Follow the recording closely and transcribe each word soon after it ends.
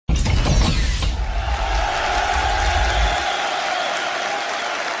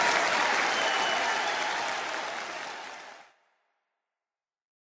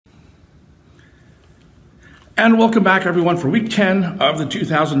And welcome back, everyone, for Week 10 of the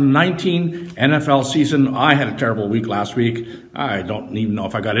 2019 NFL season. I had a terrible week last week. I don't even know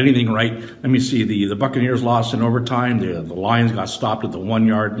if I got anything right. Let me see. The Buccaneers lost in overtime. The Lions got stopped at the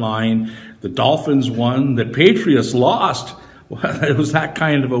 1-yard line. The Dolphins won. The Patriots lost. Well, it was that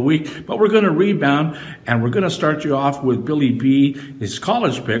kind of a week. But we're going to rebound, and we're going to start you off with Billy B, his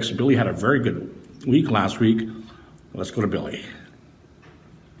college picks. Billy had a very good week last week. Let's go to Billy.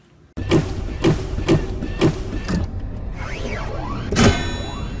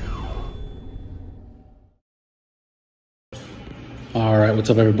 All right, what's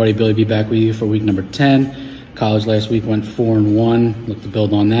up, everybody? Billy B back with you for week number 10. College last week went 4-1. Look to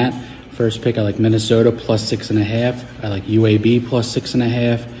build on that. First pick, I like Minnesota plus 6.5. I like UAB plus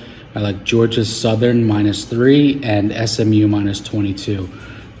 6.5. I like Georgia Southern -3 and SMU -22.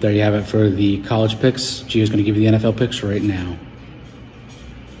 There you have it for the college picks. Gio's going to give you the NFL picks right now.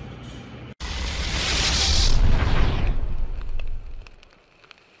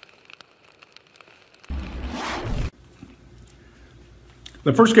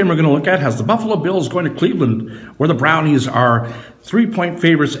 The first game we're going to look at has the Buffalo Bills going to Cleveland, where the Brownies are 3-point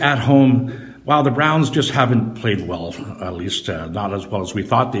favorites at home. While the Browns just haven't played well, at least not as well as we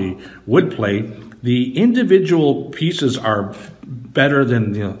thought they would play. The individual pieces are better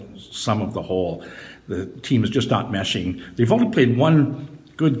than the sum of the whole. The team is just not meshing. They've only played one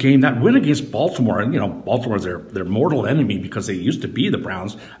good game, that win against Baltimore. And, Baltimore's their mortal enemy because they used to be the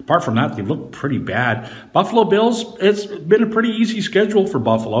Browns. Apart from that, they look pretty bad. Buffalo Bills, it's been a pretty easy schedule for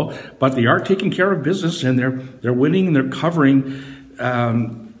Buffalo, but they are taking care of business, and they're winning and they're covering.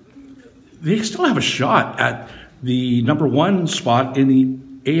 They still have a shot at the number one spot in the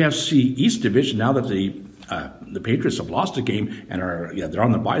AFC East division now that the Patriots have lost a game and they're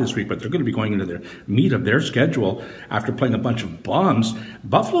on the bye this week, but they're going to be going into their meat of their schedule after playing a bunch of bums.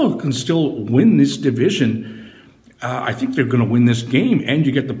 Buffalo can still win this division. I think they're going to win this game, and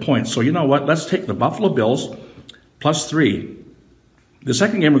you get the points. So you know what? Let's take the Buffalo Bills +3. The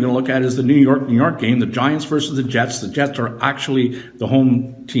second game we're going to look at is the New York game, the Giants versus the Jets. The Jets are actually the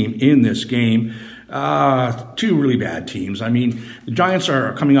home team in this game. Two really bad teams. I mean, the Giants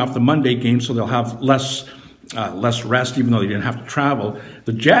are coming off the Monday game, so they'll have less rest, even though they didn't have to travel.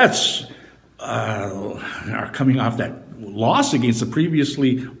 The Jets are coming off that loss against the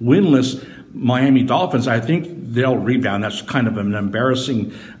previously winless Miami Dolphins. I think they'll rebound. That's kind of an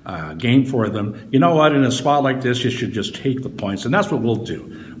embarrassing game for them. You know what? In a spot like this, you should just take the points, and that's what we'll do.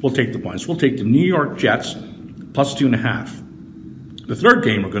 We'll take the points. We'll take the New York Jets +2.5. The third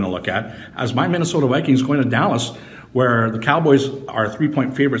game we're going to look at is my Minnesota Vikings going to Dallas, where the Cowboys are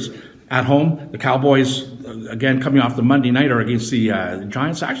 3-point favorites at home. The Cowboys, again, coming off the Monday night, are against the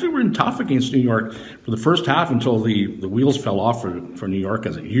Giants. Actually, we're in tough against New York for the first half until the wheels fell off for New York,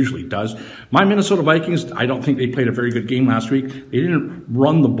 as it usually does. My Minnesota Vikings, I don't think they played a very good game last week. They didn't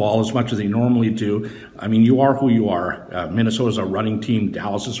run the ball as much as they normally do. I mean, you are who you are. Minnesota's a running team.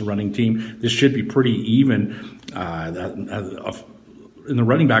 Dallas is a running team. This should be pretty even. In the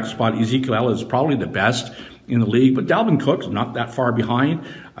running back spot, Ezekiel Elliott is probably the best in the league, but Dalvin Cook's not that far behind.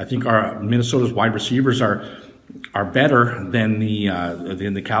 I think our Minnesota's wide receivers are better than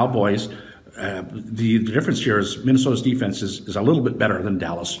the Cowboys. The difference here is Minnesota's defense is a little bit better than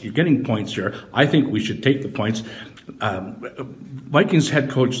Dallas. You're getting points here. I think we should take the points. Vikings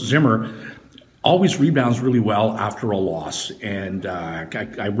head coach Zimmer always rebounds really well after a loss, and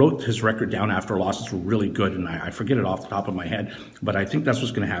I wrote his record down after a loss. It's really good, and I forget it off the top of my head, but I think that's what's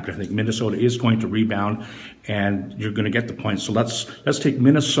going to happen. I think Minnesota is going to rebound, and you're going to get the points. So let's take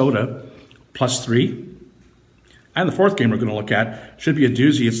Minnesota +3. And the fourth game we're going to look at should be a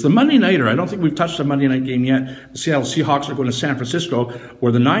doozy. It's the Monday Nighter. I don't think we've touched the Monday night game yet. The Seattle Seahawks are going to San Francisco,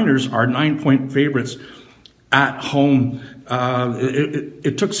 where the Niners are 9-point favorites at home.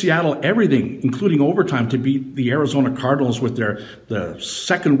 It took Seattle everything, including overtime, to beat the Arizona Cardinals with the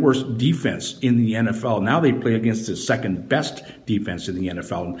second worst defense in the NFL. Now they play against the second best defense in the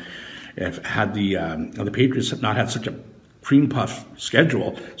NFL. Had the Patriots not had such a cream puff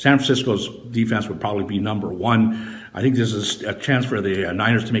schedule, San Francisco's defense would probably be number one. I think this is a chance for the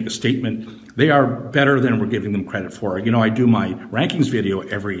Niners to make a statement. They are better than we're giving them credit for. I do my rankings video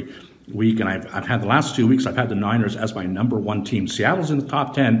every week, and I've had the last 2 weeks, I've had the Niners as my number one team. Seattle's in the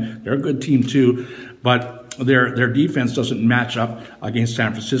top 10. They're a good team too, but their defense doesn't match up against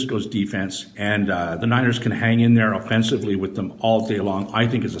San Francisco's defense, and the Niners can hang in there offensively with them all day long. I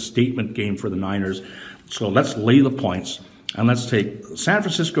think it's a statement game for the Niners. So let's lay the points, and let's take San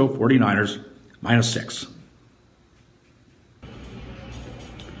Francisco 49ers -6.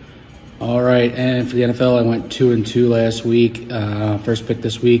 All right, and for the NFL, I went 2-2 last week. First pick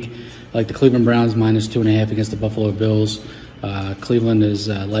this week, I like the Cleveland Browns minus 2.5 against the Buffalo Bills. Cleveland is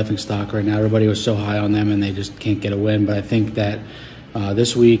laughing stock right now. Everybody was so high on them, and they just can't get a win. But I think that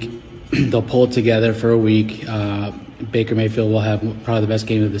this week they'll pull it together for a week. Baker Mayfield will have probably the best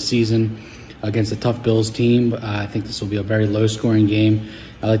game of the season against a tough Bills team. I think this will be a very low-scoring game.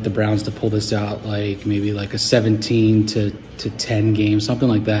 I like the Browns to pull this out maybe like a 17-10 game, something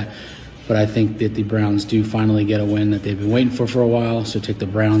like that. But I think that the Browns do finally get a win that they've been waiting for a while. So take the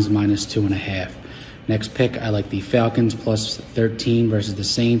Browns minus 2.5. Next pick, I like the Falcons plus 13 versus the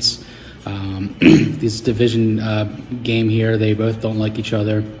Saints. This division game here, they both don't like each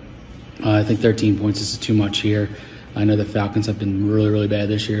other. I think 13 points is too much here. I know the Falcons have been really, really bad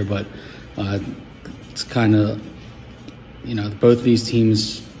this year, but it's kind of, both of these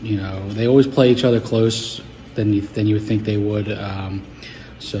teams, they always play each other close than you would think they would.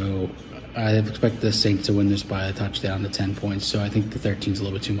 So I expect the Saints to win this by a touchdown to 10 points. So I think the 13 is a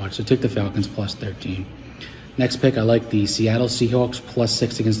little bit too much. So take the Falcons plus 13. Next pick, I like the Seattle Seahawks plus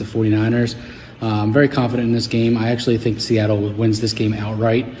 6 against the 49ers. I'm very confident in this game. I actually think Seattle wins this game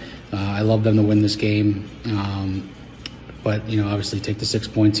outright. I love them to win this game. But, obviously take the 6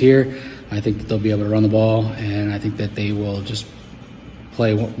 points here. I think that they'll be able to run the ball, and I think that they will just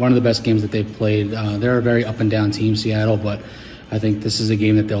play one of the best games that they've played. They're a very up-and-down team, Seattle, but I think this is a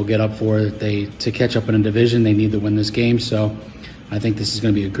game that they'll get up for. To catch up in a division, they need to win this game. So I think this is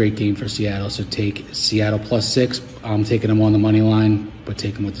going to be a great game for Seattle. So take Seattle plus 6. I'm taking them on the money line, but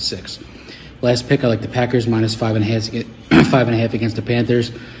take them with the 6. Last pick, I like the Packers minus 5.5 against the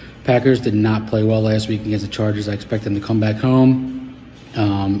Panthers. Packers did not play well last week against the Chargers. I expect them to come back home.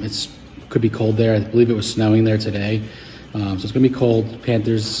 Could be cold there. I believe it was snowing there today. So it's going to be cold.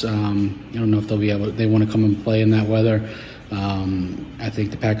 Panthers, I don't know if they want to come and play in that weather. I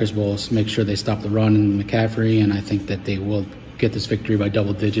think the Packers will make sure they stop the run in McCaffrey, and I think that they will get this victory by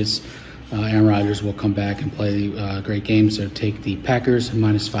double digits. Aaron Rodgers will come back and play a great game, so take the Packers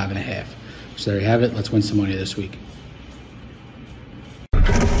minus 5.5. So there you have it. Let's win some money this week.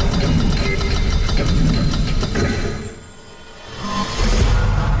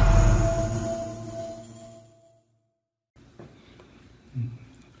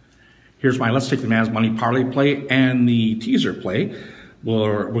 Here's my Let's Take the Man's Money parlay play and the teaser play.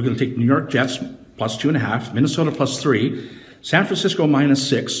 We're going to take New York Jets plus 2.5, Minnesota plus 3, San Francisco minus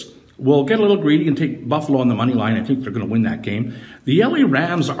 6. We'll get a little greedy and take Buffalo on the money line. I think they're going to win that game. The LA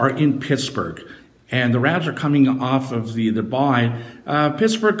Rams are in Pittsburgh, and the Rams are coming off of the bye.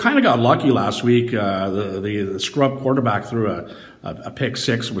 Pittsburgh kind of got lucky last week. The scrub quarterback threw a pick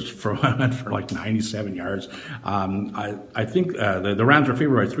 6, which went for like 97 yards. I think the Rams are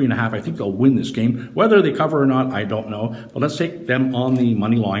favored by 3.5. I think they'll win this game. Whether they cover or not, I don't know. But let's take them on the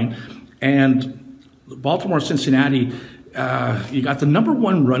money line. And Baltimore, Cincinnati, you got the number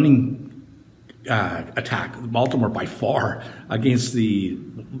 1 running attack, Baltimore by far, against the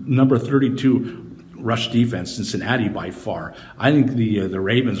number 32 rush defense, Cincinnati by far. I think the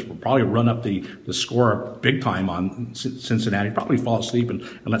Ravens will probably run up the score big time on Cincinnati, probably fall asleep and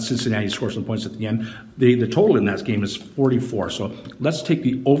let Cincinnati score some points at the end. The total in that game is 44, so let's take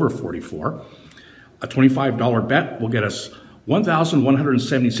the over 44. A $25 bet will get us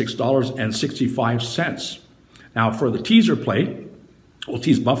 $1,176.65. Now for the teaser play, we'll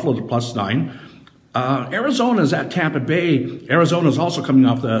tease Buffalo to plus 9. Arizona is at Tampa Bay. Arizona is also coming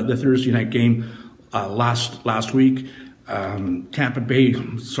off the Thursday night game last week. Tampa Bay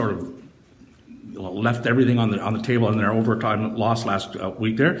sort of left everything on the table in their overtime loss last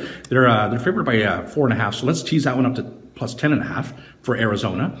week. They're favored by 4.5. So let's tease that one up to plus 10.5 for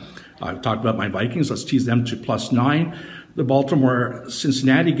Arizona. I've talked about my Vikings. Let's tease them to plus 9. The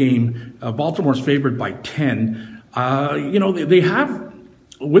Baltimore-Cincinnati game, Baltimore's favored by 10. They have,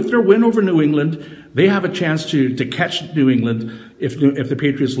 with their win over New England, they have a chance to catch New England if the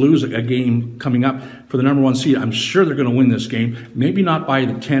Patriots lose a game coming up for the number 1 seed. I'm sure they're going to win this game. Maybe not by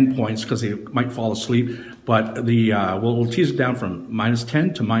the 10 points because they might fall asleep, but we'll tease it down from minus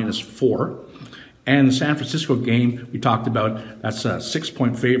 10 to minus 4. And the San Francisco game we talked about, that's a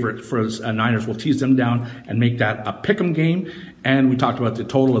 6-point favorite for Niners. We'll tease them down and make that a pick'em game. And we talked about the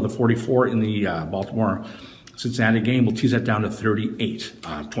total of the 44 in the Baltimore-Cincinnati game. We'll tease that down to 38.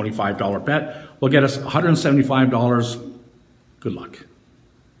 $25 bet will get us $175. Good luck.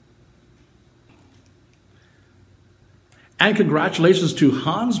 And congratulations to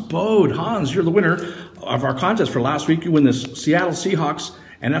Hans Bode. Hans, you're the winner of our contest for last week. You win this Seattle Seahawks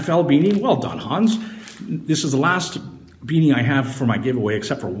NFL beanie. Well done, Hans. This is the last beanie I have for my giveaway,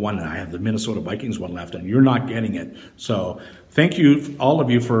 except for one. I have the Minnesota Vikings one left, and you're not getting it. So thank you, all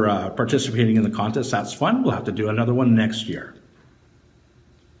of you, for participating in the contest. That's fun. We'll have to do another one next year.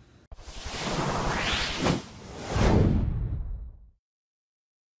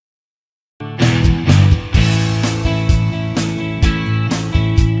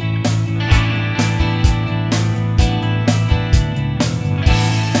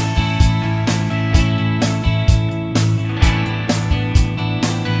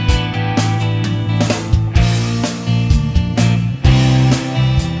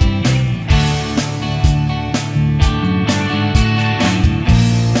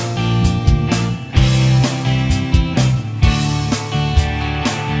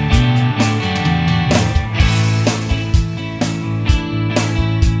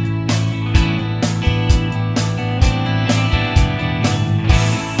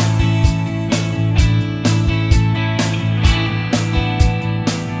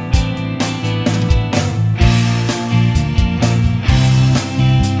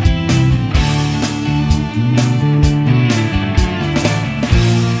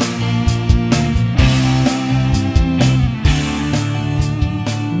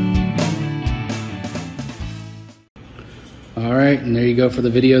 right, and there you go for the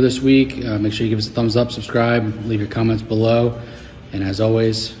video this week. Make sure you give us a thumbs up, subscribe, leave your comments below. And as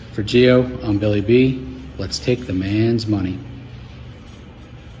always, for Gio, I'm Billy B. Let's take the man's money.